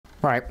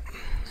Right.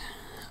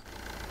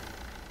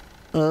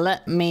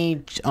 Let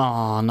me...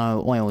 Oh,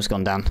 no. Oil's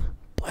gone down.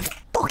 By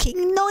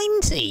fucking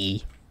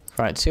 90!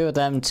 Right, two of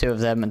them,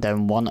 and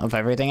then one of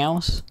everything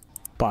else.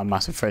 Buy a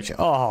massive fridge.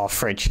 Oh,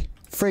 fridge.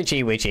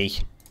 Fridgy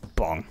widgy.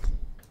 Bong.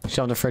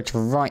 Shove the fridge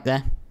right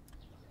there.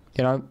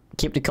 You know,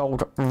 keep the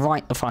cold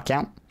right the fuck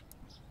out.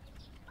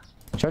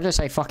 Should I just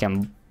say fuck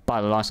him?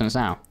 Buy the license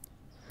now.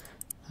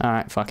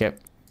 Alright, fuck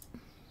it.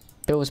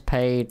 Bills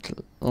paid,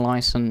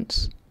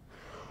 license.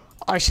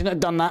 I shouldn't have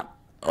done that.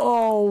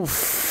 Oh,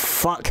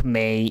 fuck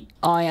me.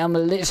 I am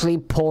literally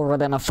poorer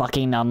than a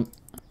fucking nun.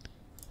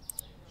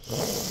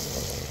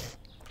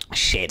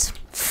 Shit.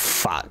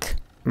 Fuck.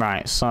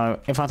 Right, so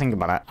if I think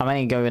about it, I'm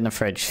only going in the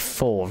fridge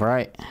 4,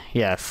 right?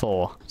 Yeah,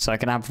 4. So I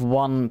can have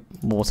 1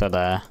 water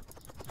there.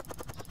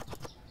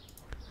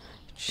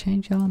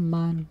 Change your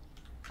mind.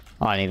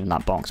 Oh, I needed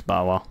that box,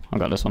 but oh well, I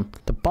got this one.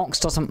 The box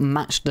doesn't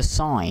match the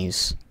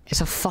size. It's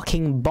a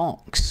fucking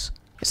box.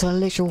 It's a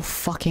literal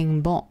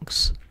fucking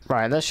box.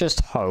 Right, let's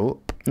just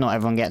hope not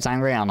everyone gets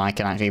angry and I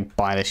can actually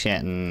buy the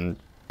shit and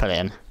put it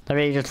in. Let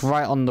me just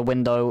write on the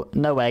window,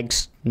 no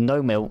eggs,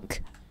 no milk.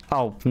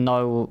 Oh,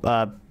 no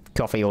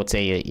coffee or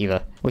tea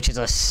either. Which is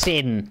a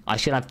sin. I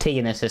should have tea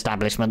in this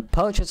establishment.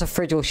 Purchase a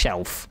fridge or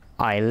shelf.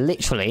 I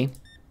literally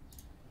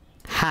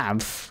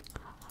have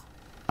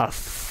a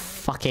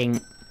fucking...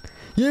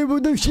 Yeah, well,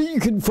 no shit, you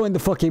couldn't find the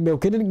fucking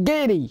milk. I didn't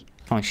get any.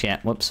 Oh shit,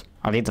 whoops.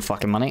 I need the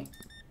fucking money.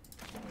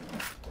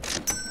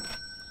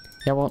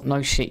 Yeah, well,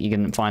 no shit, you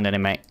didn't find any,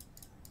 mate.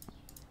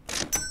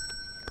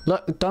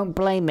 Look, don't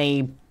blame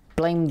me.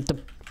 Blame the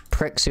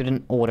pricks who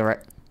didn't order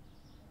it.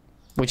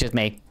 Which is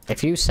me.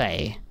 If you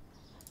say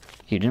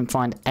you didn't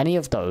find any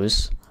of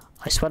those,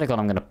 I swear to God,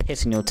 I'm gonna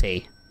piss in your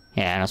tea.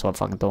 Yeah, that's what I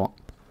fucking thought.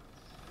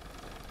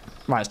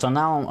 Right, so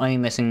now I'm only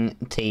missing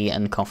tea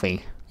and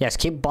coffee. Yes,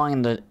 keep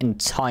buying the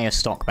entire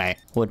stock, mate.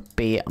 Would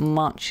be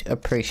much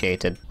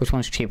appreciated. Which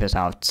one's cheapest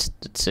out of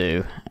the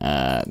two?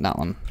 That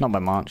one. Not by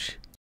much.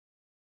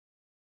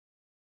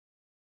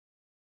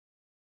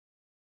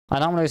 I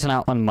know I'm losing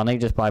out on money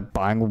just by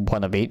buying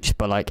one of each,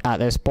 but like at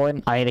this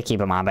point, I need to keep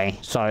them happy.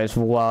 So it's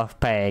worth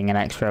paying an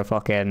extra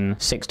fucking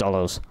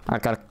 $6.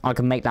 I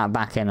can make that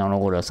back in on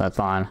order, so that's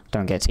fine.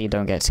 Don't get tea,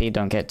 don't get tea,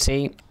 don't get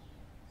tea.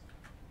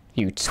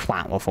 You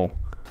twat waffle.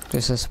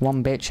 This is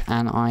one bitch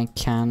and I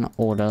can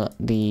order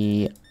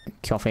the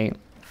coffee.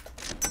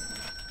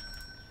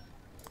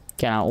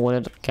 Get out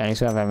ordered. Okay,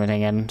 so we have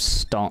everything in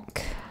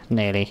stock.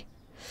 Nearly.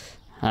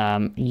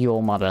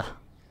 Your mother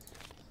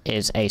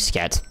is a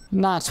sket.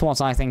 That's what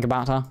I think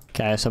about her.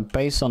 Okay, so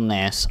based on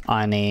this,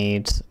 I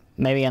need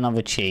maybe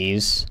another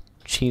cheese.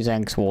 Cheese,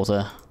 eggs,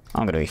 water.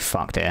 I'm gonna be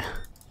fucked here.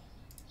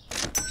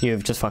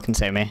 You've just fucking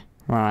saved me.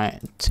 Right,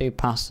 2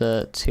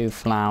 pasta, 2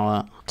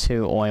 flour,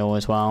 2 oil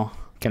as well.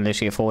 Can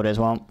literally afford it as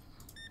well.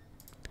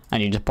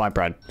 And you just buy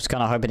bread. Just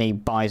kind of hoping he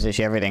buys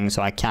literally everything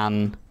so I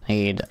can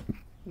need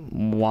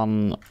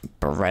 1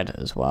 bread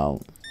as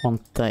well.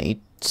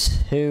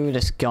 132.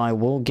 This guy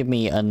will give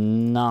me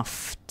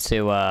enough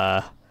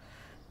to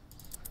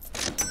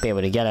be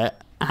able to get it.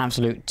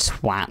 Absolute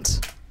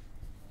twat.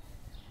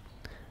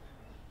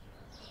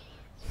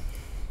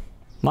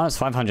 Minus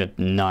 500.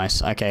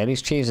 Nice. Okay, at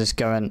least cheese is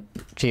going...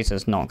 Cheese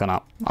has not gone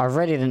up. I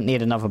really didn't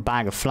need another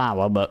bag of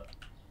flour, but...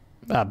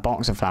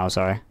 box of flour,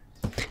 sorry.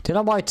 Did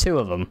I buy 2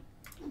 of them?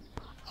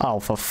 Oh,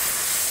 for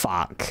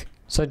fuck.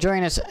 So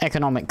during this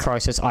economic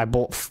crisis, I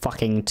bought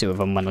fucking 2 of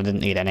them when I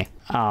didn't need any.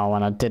 Oh,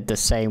 and I did the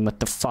same with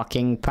the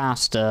fucking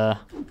pasta.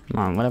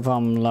 Right, whatever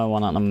I'm low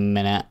on at the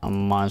minute, I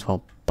might as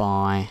well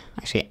buy.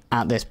 Actually,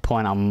 at this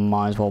point, I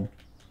might as well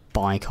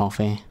buy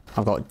coffee.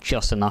 I've got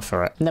just enough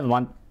for it. Never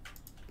mind.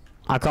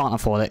 I can't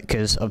afford it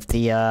because of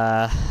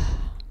the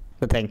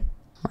thing.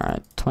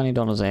 Right,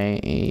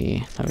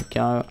 $20.80. There we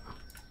go.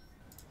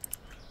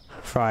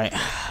 Right,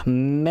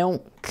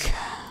 milk.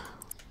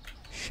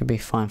 Should be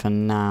fine for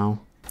now.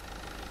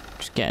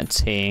 Just get a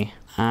tea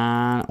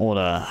and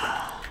order.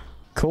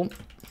 Cool.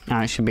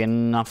 Now it should be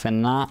enough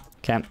in that.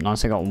 Okay,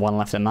 nice. I got 1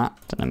 left in that.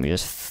 So let me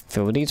just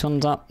fill these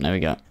ones up. There we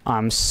go.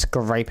 I'm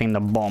scraping the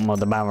bottom of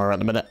the barrel at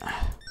the minute.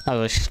 That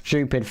was a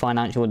stupid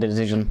financial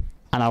decision.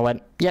 And I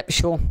went, yep,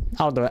 sure,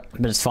 I'll do it.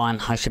 But it's fine.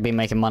 I should be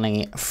making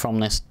money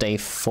from this day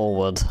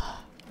forward.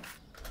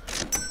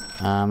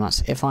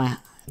 That's if I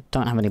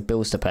don't have any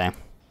bills to pay.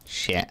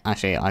 Shit,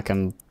 actually, I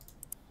can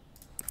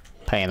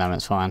pay them,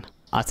 it's fine.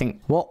 I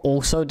think what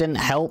also didn't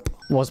help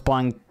was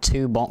buying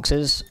 2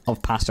 boxes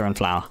of pasta and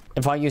flour.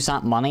 If I use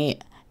that money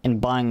in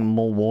buying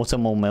more water,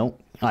 more milk,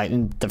 like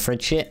in the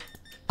fridge shit,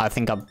 I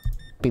think I'd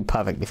be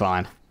perfectly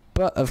fine.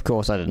 But of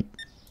course I didn't.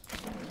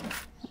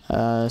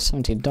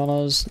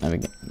 $70. There we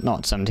go.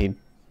 Not $70.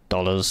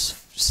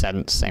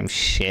 Cents, same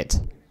shit.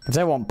 If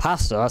they want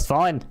pasta, that's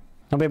fine.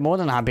 I'll be more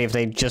than happy if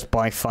they just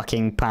buy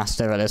fucking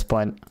pasta at this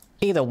point.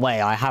 Either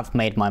way, I have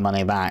made my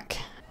money back.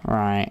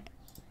 Right.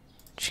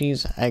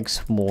 Cheese,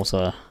 eggs,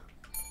 water.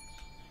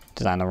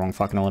 Did I in the wrong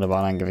fucking order, but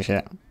I don't give a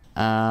shit.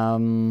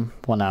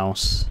 What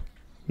else?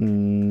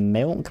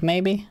 Milk,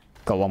 maybe?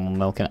 Got 1 more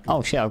milk in it.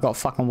 Oh shit, I've got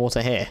fucking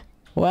water here.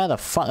 Where the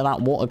fuck did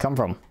that water come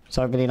from?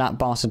 So hopefully that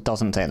bastard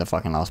doesn't take the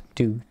fucking last.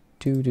 Dude.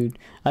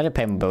 I did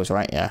pay my bills,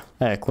 right? Yeah.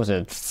 Yeah, of course I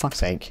did. Fuck's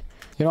sake.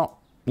 You're not,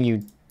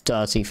 you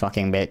dirty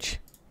fucking bitch.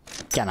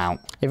 Get out.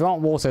 If you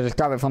want water, just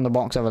grab it from the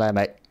box over there,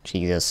 mate.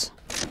 Jesus.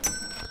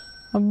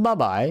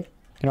 Bye-bye.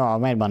 You know what, I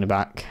made money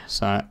back.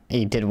 So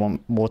he did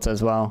want water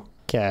as well.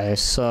 Okay,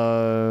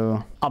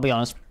 so I'll be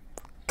honest.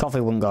 Coffee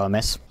wouldn't go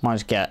amiss. Might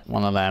just get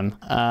one of them.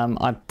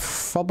 I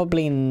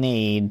probably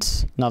need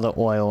another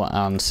oil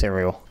and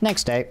cereal.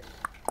 Next day.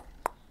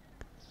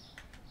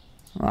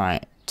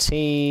 Right.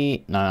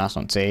 Tea. No, that's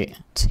not tea.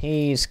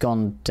 Tea's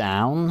gone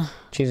down.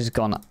 Cheese has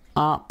gone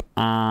up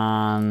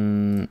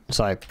and...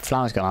 Sorry,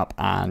 flour's gone up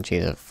and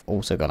cheese have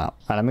also gone up.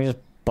 Right, let me just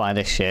buy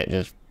this shit.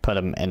 Just put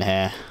them in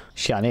here.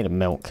 Shit, I need a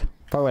milk.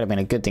 Probably would have been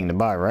a good thing to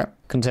buy, right?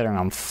 Considering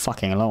I'm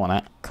fucking low on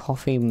it.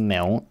 Coffee,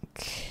 milk...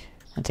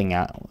 I think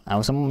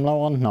else I'm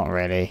low on? Not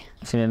really.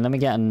 So let me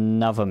get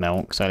another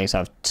milk, so at least I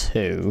have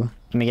 2.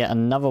 Let me get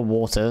another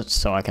water,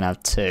 so I can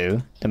have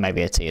 2. Then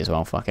maybe a tea as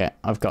well, fuck it.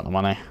 I've got the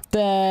money.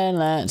 Then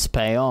let's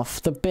pay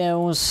off the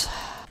bills.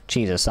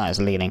 Jesus, that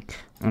is leaning.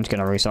 I'm just going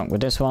to restock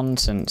with this one,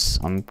 since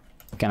I'm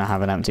going to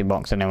have an empty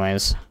box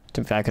anyways.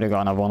 To be fair, I could have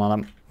got another one of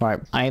them. Right,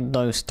 I had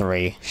those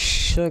 3.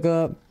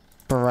 Sugar,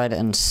 bread,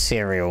 and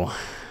cereal.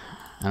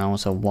 And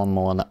also one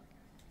more that...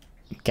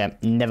 Okay,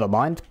 never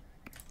mind.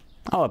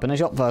 I'll open the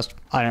shop first.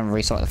 I didn't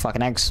restock the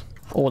fucking eggs.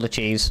 Or the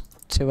cheese.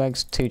 2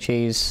 eggs, 2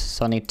 cheese.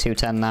 So I need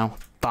 210 now.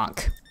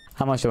 Fuck.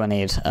 How much do I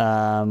need?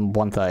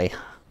 130.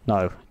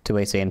 No,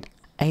 218.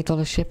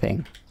 $8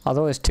 shipping. I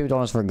thought it was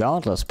 $2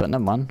 regardless, but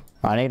never mind.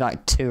 Right, I need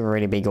like 2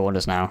 really big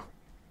orders now.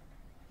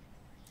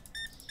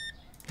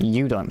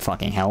 You don't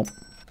fucking help.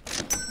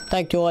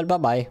 Thank you all,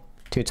 bye-bye.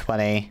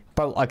 220.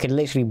 Bro, I could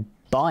literally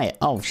buy it.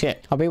 Oh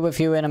shit. I'll be with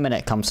you in a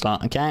minute, come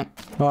start, okay?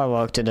 I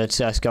worked at a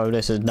Tesco.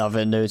 This is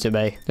nothing new to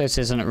me. This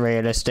isn't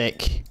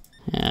realistic.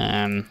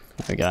 There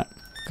we go.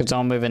 Because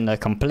I'm moving the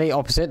complete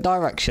opposite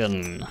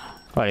direction.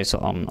 Already saw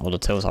on all the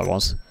tills I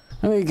was.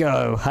 There we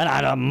go. And I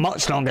had a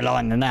much longer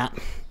line than that.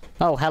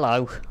 Oh,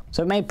 hello.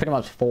 So it made pretty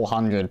much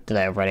 400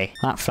 today already.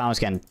 That flour's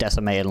getting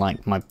decimated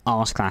like my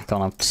arse crack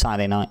on a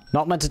Saturday night.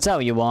 Not meant to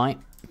tell you why.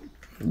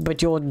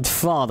 But your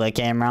father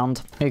came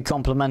round. He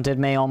complimented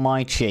me on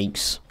my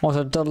cheeks. What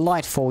a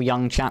delightful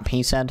young chap,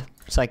 he said.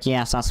 It's like,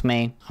 yes, that's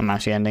me. I'm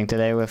actually ending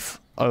today with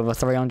over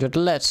 300.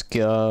 Let's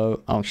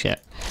go. Oh,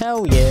 shit.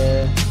 Hell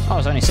yeah. Oh,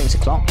 it's only 6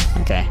 o'clock.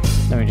 Okay.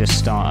 Let me just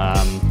start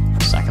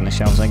stacking the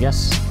shelves, I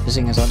guess.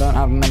 Seeing as I don't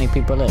have many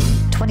people in.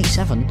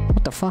 27?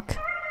 What the fuck?